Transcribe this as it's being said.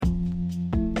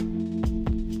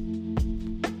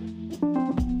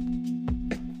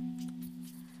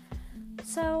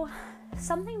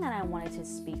something that I wanted to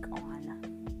speak on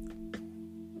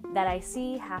that I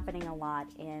see happening a lot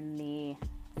in the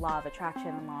law of attraction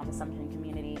and law of assumption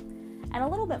community, and a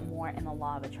little bit more in the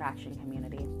law of attraction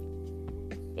community,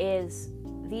 is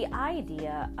the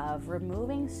idea of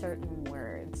removing certain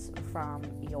words from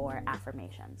your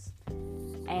affirmations.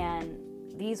 And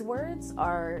these words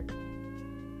are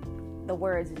the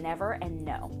words never and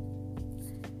no.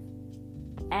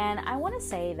 And I want to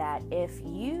say that if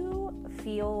you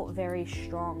feel very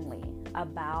strongly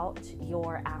about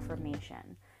your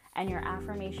affirmation, and your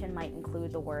affirmation might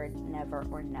include the word never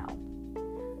or no,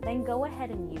 then go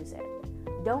ahead and use it.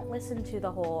 Don't listen to the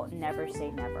whole never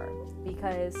say never,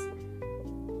 because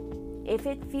if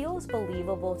it feels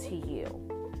believable to you,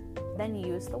 then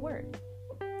use the word.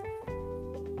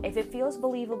 If it feels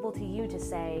believable to you to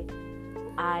say,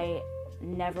 I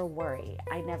never worry,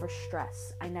 I never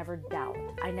stress, I never doubt,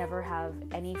 I never have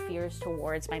any fears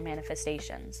towards my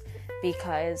manifestations,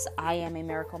 because I am a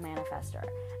miracle manifester,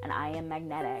 and I am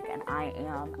magnetic, and I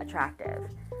am attractive.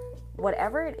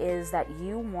 Whatever it is that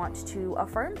you want to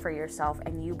affirm for yourself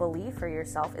and you believe for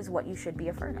yourself is what you should be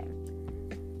affirming.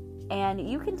 And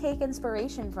you can take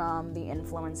inspiration from the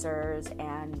influencers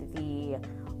and the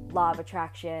law of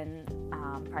attraction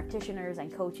practitioners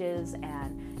and coaches,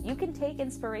 and you can take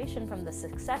inspiration from the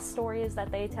success stories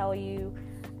that they tell you,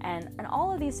 and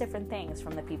all of these different things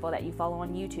from the people that you follow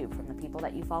on YouTube, from the people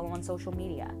that you follow on social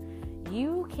media.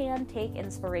 You can take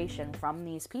inspiration from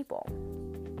these people.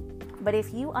 But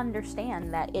if you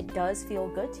understand that it does feel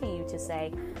good to you to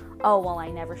say, oh, well,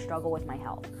 I never struggle with my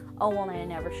health. Oh, well, I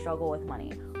never struggle with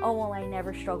money. Oh, well, I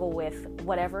never struggle with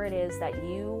whatever it is that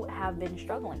you have been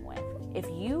struggling with. If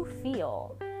you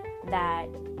feel that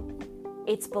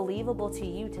it's believable to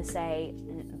you to say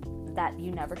that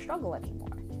you never struggle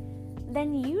anymore,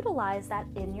 then utilize that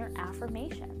in your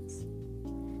affirmations.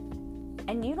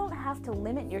 And you don't have to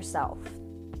limit yourself.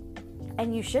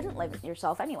 And you shouldn't limit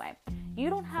yourself anyway.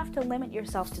 You don't have to limit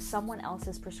yourself to someone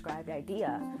else's prescribed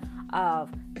idea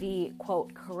of the,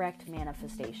 quote, correct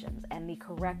manifestations and the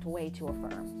correct way to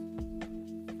affirm.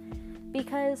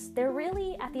 Because there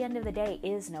really, at the end of the day,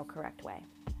 is no correct way.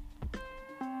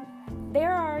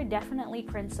 There are definitely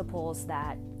principles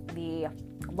that the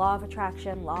law of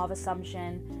attraction, law of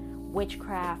assumption,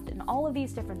 witchcraft, and all of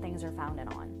these different things are founded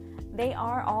on. They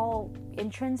are all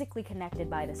intrinsically connected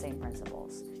by the same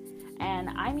principles. And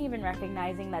I'm even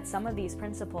recognizing that some of these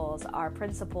principles are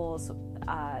principles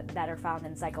that are found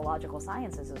in psychological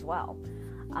sciences as well.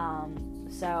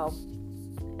 So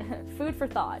food for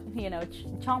thought,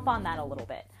 chomp on that a little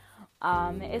bit.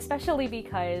 Especially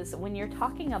because when you're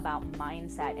talking about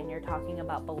mindset and you're talking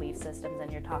about belief systems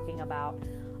and you're talking about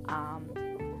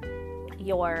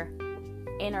your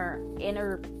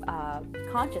inner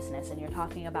consciousness, and you're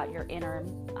talking about your inner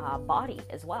body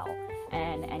as well,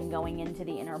 and going into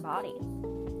the inner body,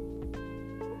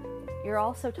 you're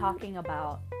also talking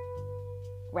about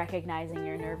recognizing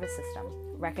your nervous system,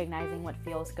 recognizing what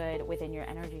feels good within your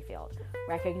energy field,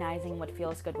 recognizing what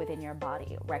feels good within your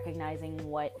body, recognizing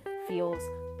what feels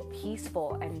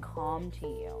peaceful and calm to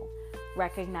you,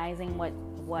 recognizing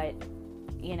what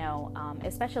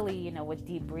especially with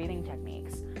deep breathing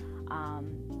techniques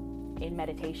in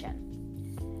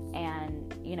meditation,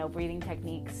 and breathing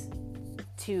techniques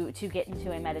to get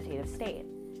into a meditative state.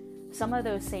 Some of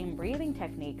those same breathing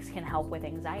techniques can help with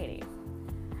anxiety.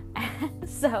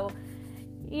 So,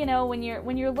 when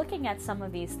you're looking at some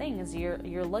of these things,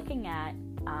 you're looking at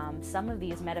some of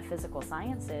these metaphysical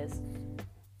sciences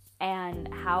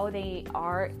and how they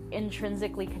are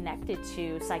intrinsically connected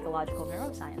to psychological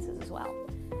neurosciences as well.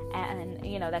 And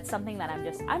that's something that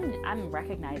I'm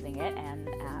recognizing it, and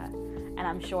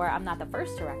I'm sure I'm not the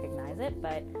first to recognize it,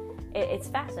 but it's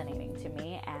fascinating to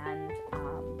me, and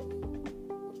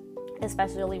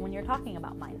especially when you're talking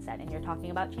about mindset, and you're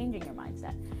talking about changing your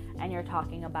mindset, and you're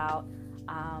talking about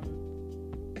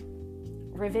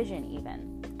revision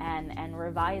even, and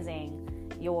revising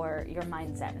your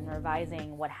mindset, and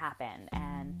revising what happened,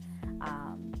 and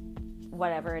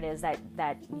whatever it is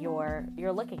that you're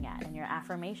looking at, and your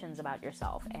affirmations about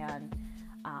yourself, and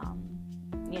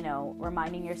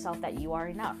reminding yourself that you are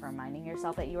enough, reminding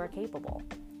yourself that you are capable.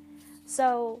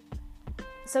 So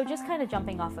just kind of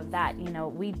jumping off of that,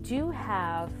 we do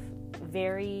have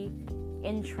very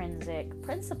intrinsic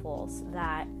principles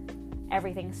that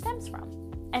everything stems from,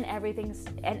 and everything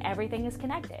is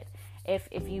connected.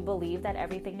 If you believe that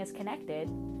everything is connected,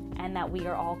 and that we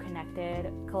are all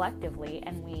connected collectively,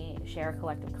 and we share a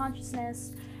collective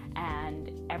consciousness,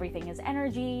 and everything is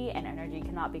energy, and energy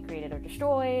cannot be created or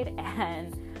destroyed,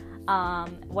 and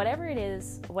whatever it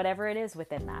is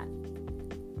within that,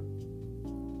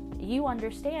 you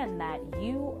understand that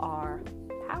you are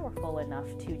powerful enough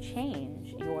to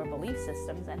change your belief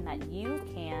systems and that you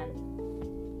can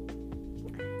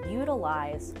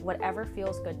utilize whatever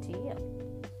feels good to you.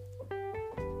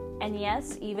 And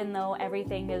yes, even though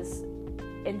everything is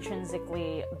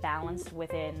intrinsically balanced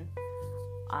within,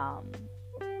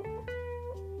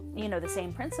 the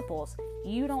same principles,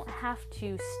 you don't have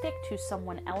to stick to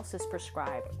someone else's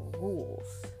prescribed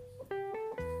rules.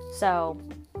 So,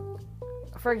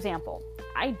 for example,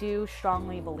 I do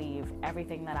strongly believe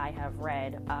everything that I have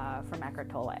read from Eckhart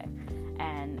Tolle,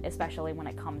 and especially when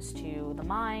it comes to the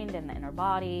mind and the inner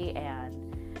body, and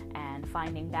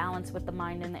finding balance with the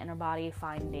mind and the inner body,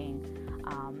 finding,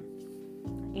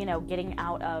 getting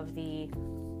out of the,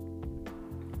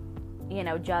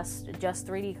 just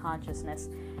 3D consciousness,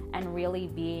 and really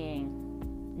being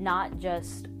not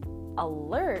just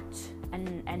alert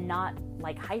and not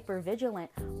like hyper vigilant,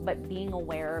 but being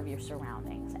aware of your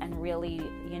surroundings, and really,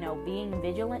 being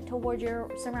vigilant towards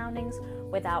your surroundings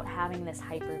without having this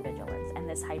hyper vigilance and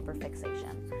this hyper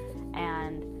fixation,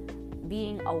 and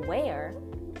being aware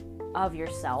of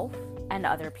yourself and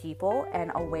other people,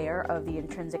 and aware of the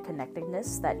intrinsic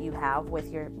connectedness that you have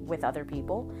with other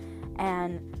people,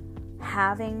 and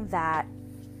having that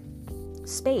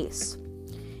space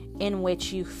in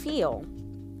which you feel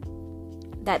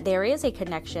that there is a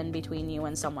connection between you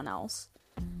and someone else,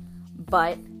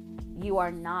 but you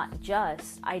are not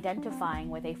just identifying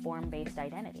with a form-based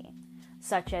identity,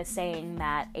 such as saying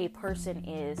that a person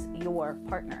is your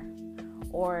partner,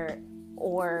 or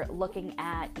looking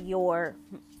at your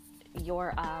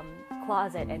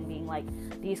closet and being like,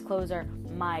 these clothes are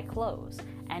my clothes,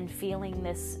 and feeling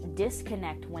this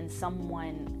disconnect when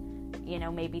someone,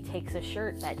 maybe takes a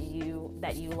shirt that you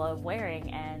love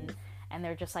wearing, and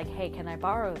they're just like, hey, can I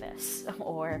borrow this?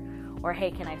 Or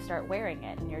hey, can I start wearing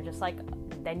it? And you're just like,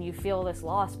 then you feel this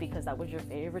loss because that was your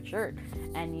favorite shirt,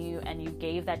 and you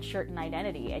gave that shirt an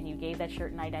identity, and you gave that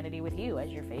shirt an identity with you as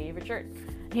your favorite shirt,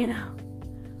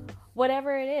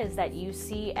 whatever it is that you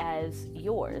see as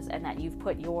yours, and that you've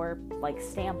put your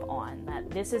stamp on, that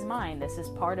this is mine, this is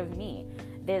part of me,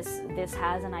 this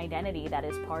has an identity that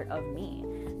is part of me,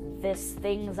 this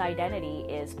thing's identity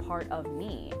is part of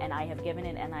me, and I have given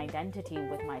it an identity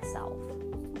with myself,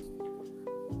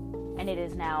 and it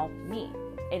is now me,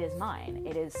 it is mine,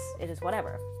 it is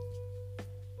whatever.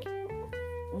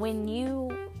 When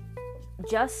you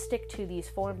just stick to these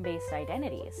form-based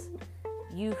identities,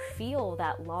 you feel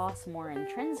that loss more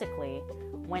intrinsically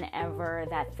whenever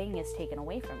that thing is taken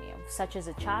away from you, such as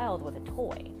a child with a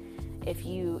toy. If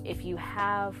you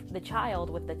have the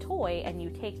child with the toy and you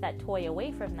take that toy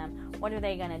away from them, what are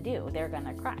they going to do? They're going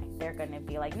to cry. They're going to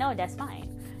be like, no, that's mine,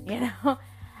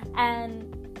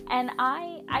 And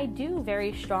I do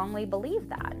very strongly believe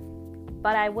that.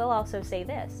 But I will also say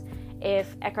this.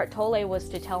 If Eckhart Tolle was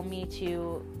to tell me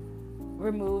to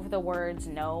remove the words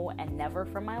no and never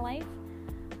from my life,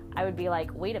 I would be like,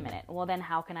 wait a minute, well then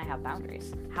how can I have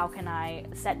boundaries? How can I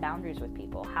set boundaries with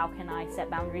people? How can I set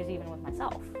boundaries even with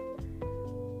myself?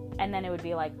 And then it would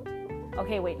be like,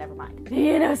 okay, wait, never mind.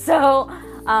 So,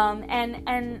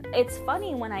 and it's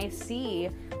funny when I see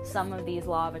some of these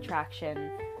law of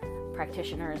attraction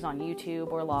practitioners on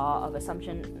YouTube, or law of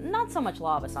assumption, not so much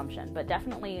law of assumption, but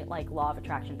definitely law of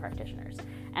attraction practitioners.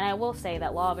 And I will say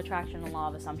that law of attraction and law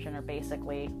of assumption are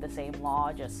basically the same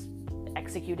law, just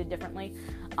executed differently.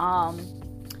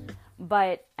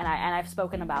 But I've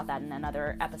spoken about that in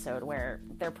another episode, where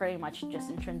they're pretty much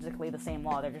just intrinsically the same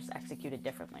law, they're just executed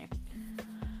differently.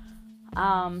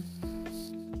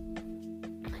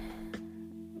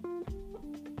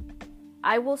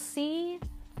 I will see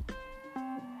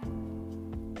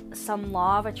some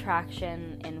law of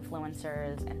attraction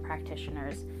influencers and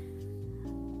practitioners,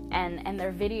 and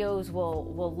their videos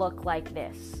will look like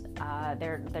this.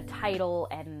 The title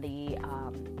and the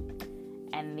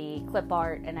clip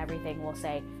art and everything will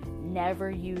say, never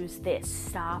use this,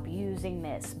 stop using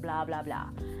this, blah blah blah,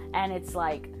 and it's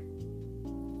like,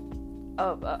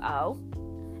 oh,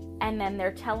 and then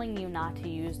they're telling you not to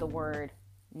use the word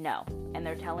no, and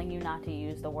they're telling you not to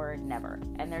use the word never,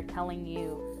 and they're telling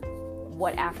you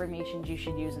what affirmations you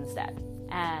should use instead,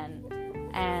 and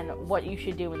what you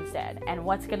should do instead, and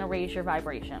what's going to raise your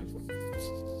vibration.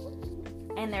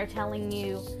 And they're telling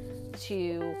you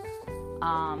to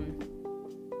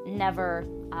never,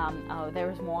 there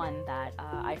was one that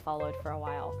I followed for a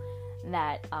while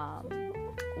that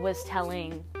was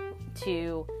telling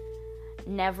to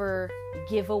never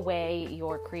give away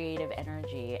your creative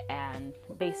energy, and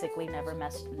basically never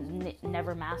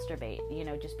masturbate,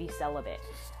 just be celibate,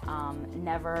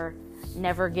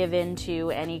 never give in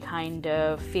to any kind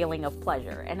of feeling of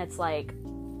pleasure. And it's like,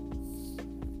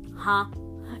 huh?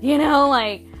 You know,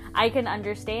 like, I can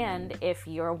understand if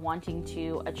you're wanting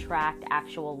to attract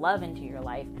actual love into your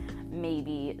life,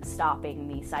 maybe stopping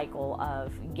the cycle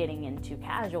of getting into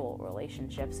casual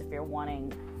relationships if you're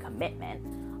wanting commitment,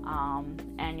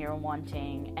 and you're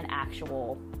wanting an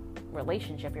actual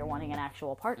relationship, you're wanting an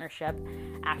actual partnership,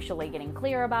 actually getting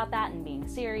clear about that and being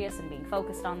serious and being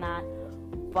focused on that.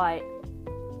 But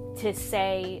to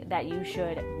say that you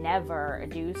should never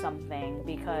do something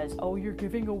because, oh, you're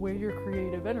giving away your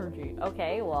creative energy.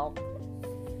 Okay, well,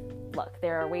 look,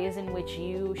 there are ways in which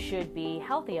you should be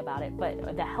healthy about it,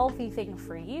 but the healthy thing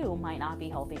for you might not be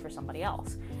healthy for somebody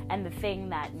else. And the thing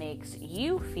that makes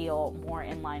you feel more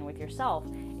in line with yourself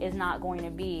is not going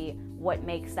to be what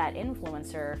makes that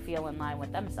influencer feel in line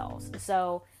with themselves.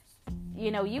 So,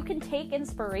 you know, you can take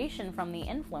inspiration from the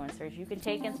influencers, you can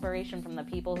take inspiration from the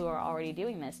people who are already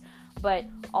doing this, but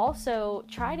also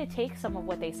try to take some of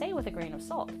what they say with a grain of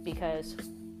salt, because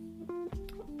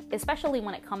especially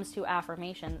when it comes to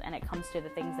affirmations and it comes to the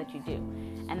things that you do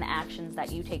and the actions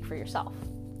that you take for yourself.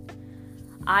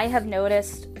 I have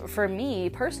noticed, for me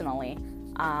personally,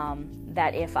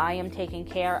 that if I am taking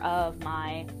care of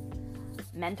my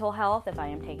mental health, if I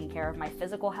am taking care of my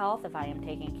physical health, if I am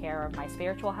taking care of my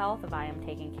spiritual health, if I am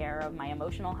taking care of my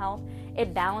emotional health,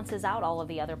 it balances out all of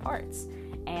the other parts.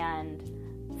 And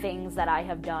things that I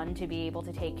have done to be able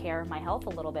to take care of my health a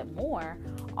little bit more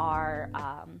are,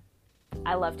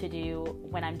 I love to do,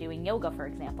 when I'm doing yoga, for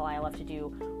example, I love to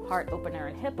do heart opener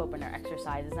and hip opener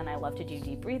exercises, and I love to do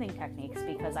deep breathing techniques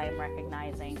because I am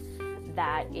recognizing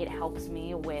that it helps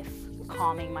me with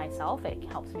calming myself. It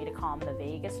helps me to calm the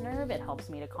vagus nerve. It helps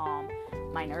me to calm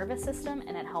my nervous system,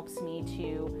 and it helps me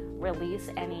to release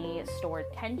any stored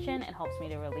tension. It helps me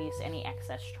to release any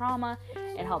excess trauma.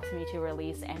 It helps me to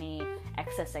release any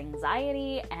excess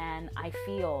anxiety, and I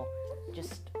feel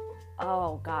just,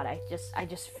 oh God, I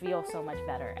just feel so much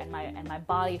better, and my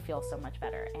body feels so much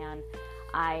better. And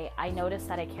I notice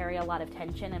that I carry a lot of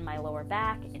tension in my lower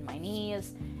back, in my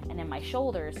knees, and in my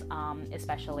shoulders,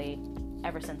 especially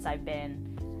ever since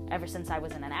I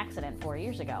was in an accident 4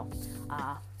 years ago.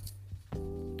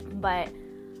 But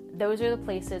those are the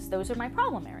places, those are my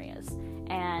problem areas.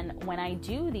 And when I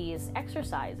do these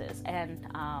exercises, and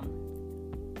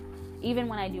even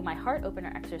when I do my heart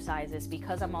opener exercises,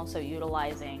 because I'm also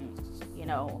utilizing,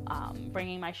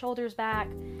 bringing my shoulders back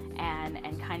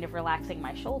and kind of relaxing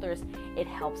my shoulders, it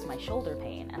helps my shoulder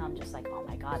pain. And I'm just like, oh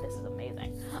my God, this is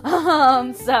amazing.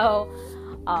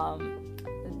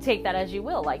 Take that as you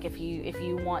will. Like if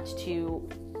you want to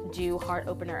do heart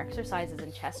opener exercises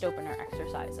and chest opener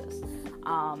exercises,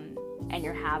 and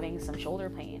you're having some shoulder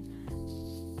pain,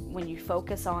 when you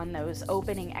focus on those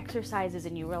opening exercises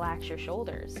and you relax your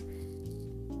shoulders,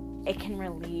 it can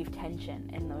relieve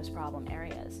tension in those problem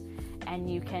areas.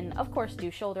 And you can, of course, do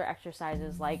shoulder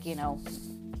exercises like,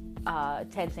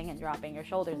 tensing and dropping your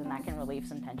shoulders, and that can relieve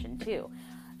some tension too.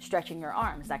 Stretching your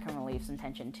arms, that can relieve some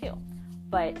tension too.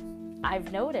 But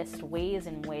I've noticed ways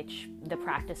in which the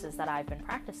practices that I've been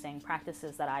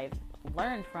practices that I've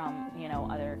learned from,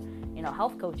 other,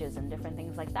 health coaches and different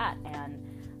things like that, and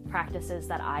practices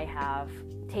that I have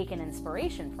taken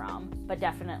inspiration from, but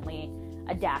definitely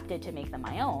adapted to make them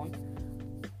my own,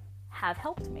 have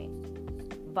helped me.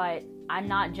 But I'm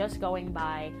not just going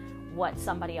by what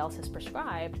somebody else has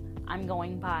prescribed. I'm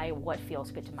going by what feels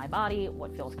good to my body,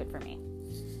 what feels good for me.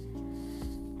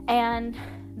 And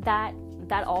that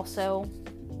also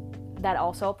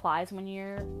applies when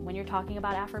you're talking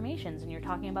about affirmations and you're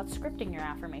talking about scripting your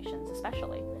affirmations,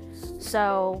 especially.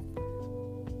 So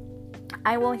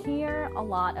I will hear a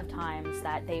lot of times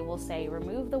that they will say,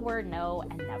 remove the word no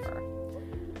and never.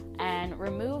 And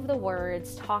remove the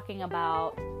words talking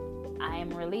about I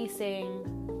am releasing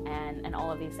and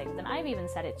all of these things. And I've even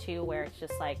said it too, where it's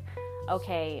just like,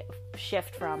 okay,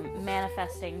 shift from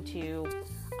manifesting to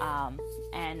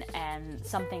and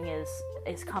something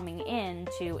is coming in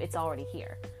to it's already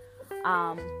here.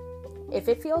 If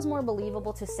it feels more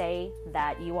believable to say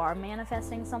that you are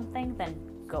manifesting something, then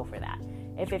go for that.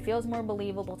 If it feels more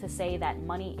believable to say that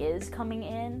money is coming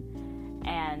in,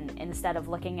 and instead of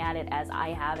looking at it as I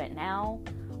have it now,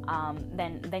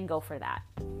 then go for that.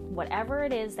 Whatever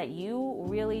it is that you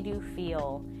really do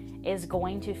feel is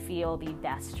going to feel the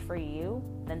best for you,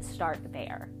 then start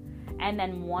there. And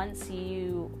then once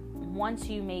you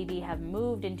maybe have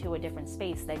moved into a different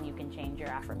space, then you can change your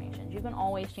affirmations. You can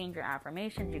always change your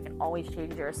affirmations. You can always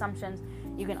change your assumptions.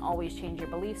 You can always change your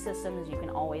belief systems. You can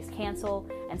always cancel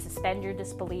and suspend your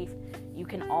disbelief. You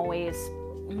can always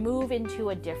move into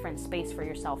a different space for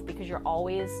yourself, because you're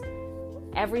always,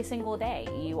 every single day,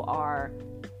 you are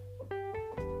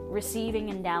receiving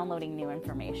and downloading new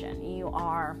information. You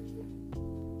are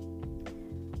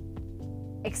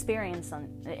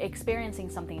experiencing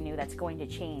something new that's going to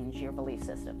change your belief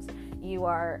systems. You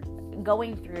are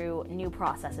going through new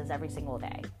processes every single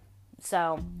day.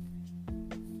 So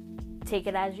take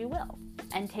it as you will,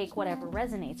 and take whatever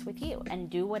resonates with you, and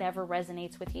do whatever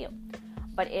resonates with you.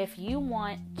 But if you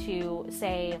want to,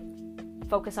 say,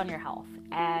 focus on your health,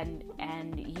 and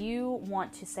you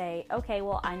want to say, okay,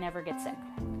 well, I never get sick.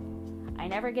 I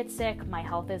never get sick. My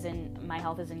health is in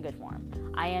good form.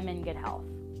 I am in good health.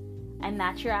 And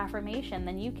that's your affirmation.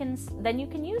 Then you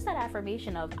can use that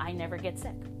affirmation of I never get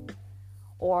sick,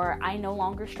 or I no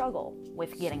longer struggle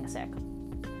with getting sick.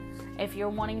 If you're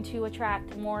wanting to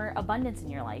attract more abundance in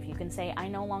your life, you can say, I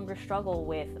no longer struggle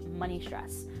with money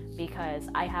stress because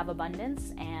I have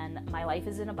abundance and my life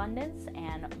is in abundance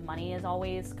and money is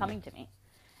always coming to me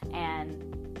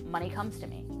and money comes to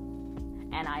me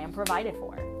and I am provided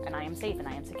for and I am safe and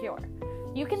I am secure.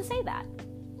 You can say that.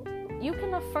 You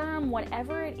can affirm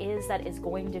whatever it is that is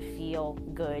going to feel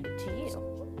good to you,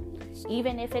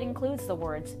 even if it includes the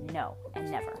words no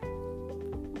and never.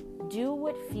 Do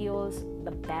what feels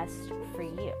the best for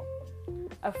you.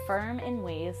 Affirm in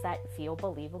ways that feel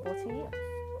believable to you.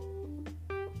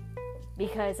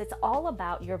 Because it's all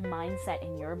about your mindset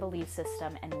and your belief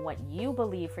system and what you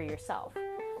believe for yourself.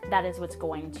 That is what's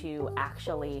going to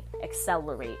actually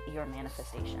accelerate your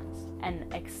manifestations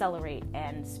and accelerate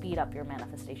and speed up your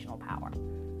manifestational power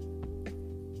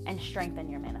and strengthen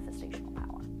your manifestational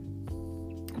power.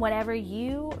 Whatever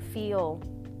you feel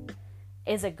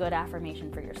is a good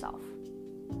affirmation for yourself,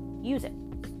 use it.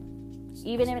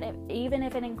 Even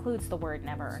if it includes the word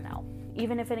never or no.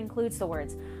 Even if it includes the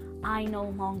words, I no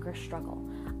longer struggle.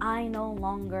 I no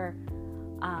longer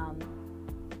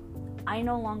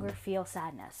feel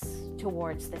sadness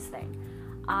towards this thing.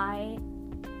 I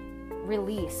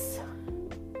release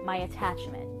my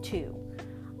attachment to.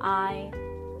 I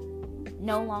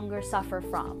no longer suffer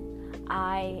from.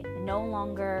 I no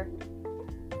longer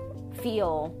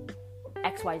feel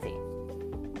XYZ.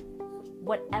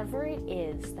 Whatever it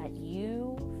is that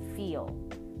you feel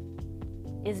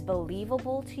is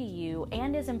believable to you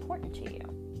and is important to you,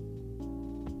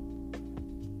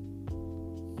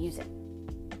 use it.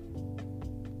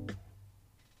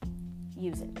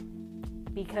 Use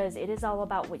it. Because it is all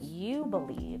about what you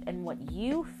believe and what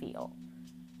you feel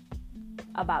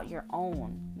about your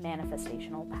own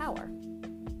manifestational power.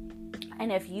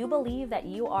 And if you believe that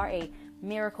you are a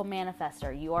miracle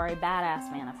manifester, you are a badass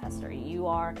manifester, you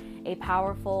are a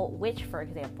powerful witch, for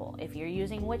example, if you're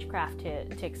using witchcraft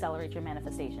to accelerate your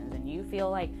manifestations and you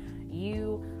feel like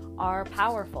you are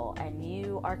powerful and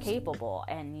you are capable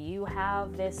and you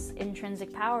have this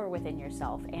intrinsic power within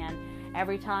yourself, and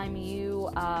every time you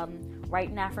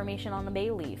write an affirmation on the bay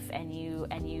leaf and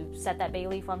you set that bay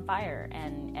leaf on fire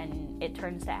and it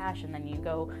turns to ash, and then you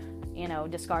go,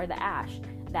 discard the ash,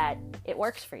 that it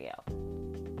works for you.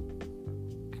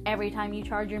 Every time you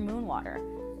charge your moon water,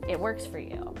 it works for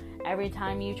you. Every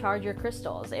time you charge your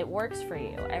crystals, it works for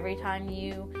you. Every time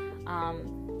you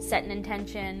set an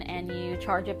intention and you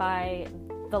charge it by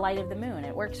the light of the moon,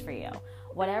 it works for you.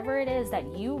 Whatever it is that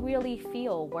you really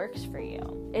feel works for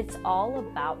you. It's all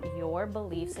about your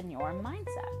beliefs and your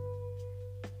mindset.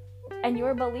 And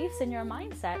your beliefs and your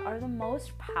mindset are the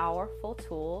most powerful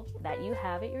tool that you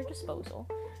have at your disposal,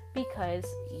 because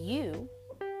you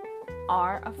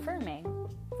are affirming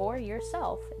for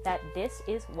yourself that this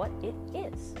is what it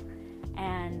is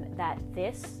and that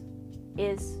this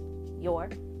is your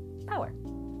power.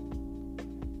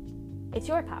 It's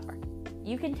your power.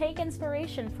 You can take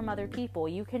inspiration from other people.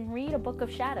 You can read a book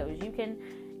of shadows. You can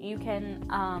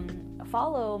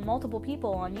follow multiple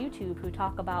people on YouTube who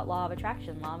talk about law of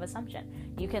attraction, law of assumption.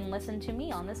 You can listen to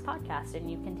me on this podcast and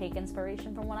you can take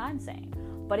inspiration from what I'm saying.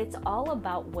 But it's all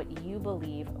about what you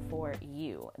believe for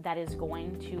you that is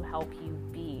going to help you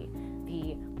be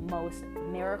the most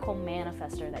miracle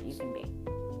manifester that you can be.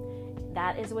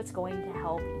 That is what's going to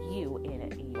help you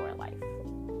in your life.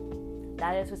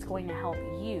 That is what's going to help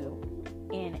you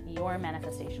in your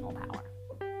manifestational power.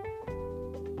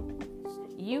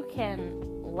 You can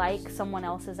like someone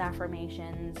else's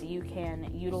affirmations, you can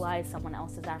utilize someone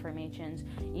else's affirmations,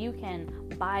 you can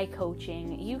buy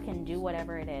coaching, you can do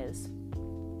whatever it is,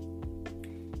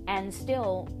 and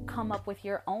still come up with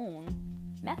your own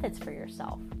methods for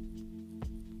yourself.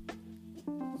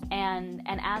 And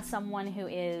as someone who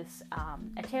is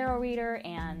a tarot reader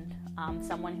and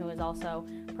someone who is also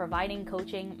providing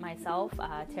coaching myself,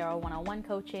 Tarot 101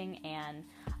 coaching and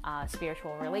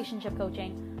spiritual relationship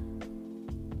coaching,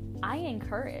 I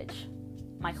encourage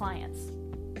my clients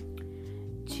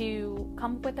to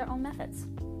come up with their own methods.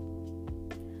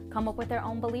 come up with their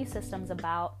own belief systems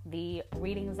about the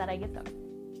readings that I give them.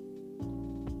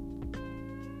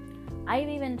 I've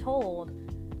even told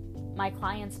my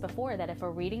clients before that if a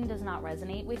reading does not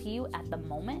resonate with you at the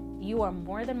moment, you are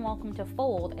more than welcome to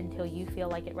fold until you feel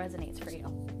like it resonates for you.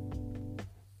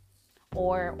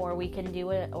 Or we can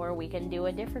do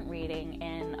a different reading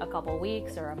in a couple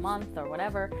weeks or a month or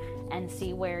whatever, and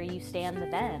see where you stand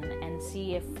then, and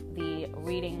see if the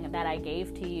reading that I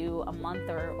gave to you a month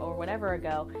or whatever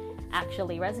ago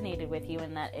actually resonated with you,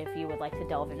 and that if you would like to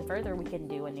delve in further, we can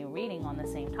do a new reading on the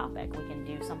same topic. We can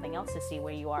do something else to see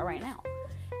where you are right now.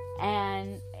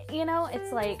 And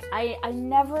it's like I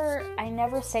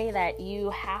never say that you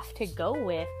have to go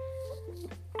with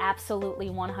absolutely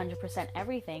 100%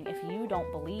 everything if you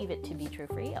don't believe it to be true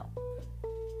for you.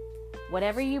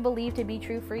 Whatever you believe to be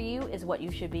true for you is what you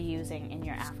should be using in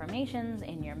your affirmations,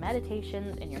 in your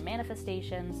meditations, in your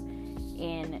manifestations,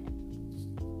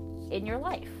 in your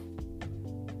life.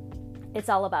 It's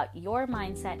all about your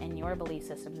mindset and your belief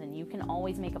systems, and you can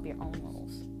always make up your own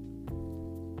rules.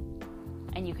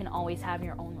 And you can always have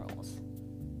your own rules.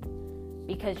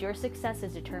 Because your success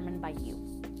is determined by you.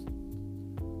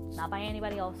 Not by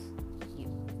anybody else,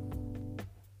 you.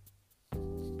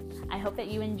 I hope that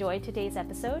you enjoyed today's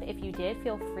episode. If you did,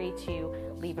 feel free to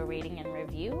leave a rating and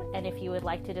review. And if you would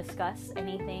like to discuss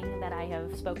anything that I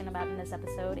have spoken about in this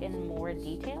episode in more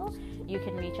detail, you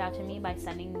can reach out to me by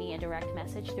sending me a direct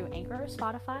message through Anchor or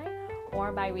Spotify,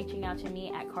 or by reaching out to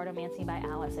me at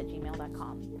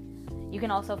cartomancybyalice@gmail.com. You can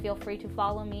also feel free to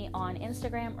follow me on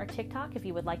Instagram or TikTok if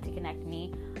you would like to connect with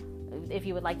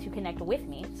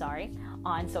me,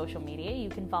 on social media. You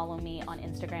can follow me on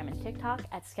Instagram and TikTok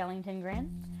at Skellington Grin.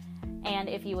 And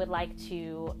if you would like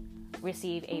to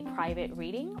receive a private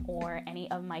reading or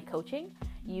any of my coaching,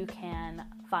 you can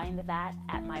find that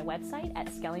at my website at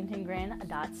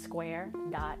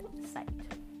skellingtongrin.square.site.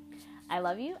 I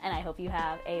love you, and I hope you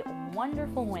have a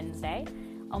wonderful Wednesday.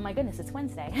 Oh my goodness, it's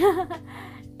Wednesday.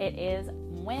 It is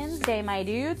Wednesday, my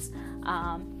dudes.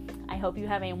 I hope you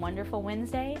have a wonderful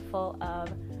Wednesday full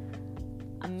of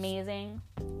amazing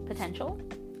potential,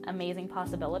 amazing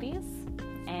possibilities,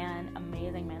 and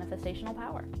amazing manifestational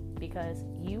power, because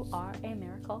you are a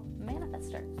miracle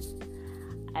manifester.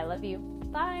 I love you.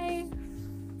 Bye.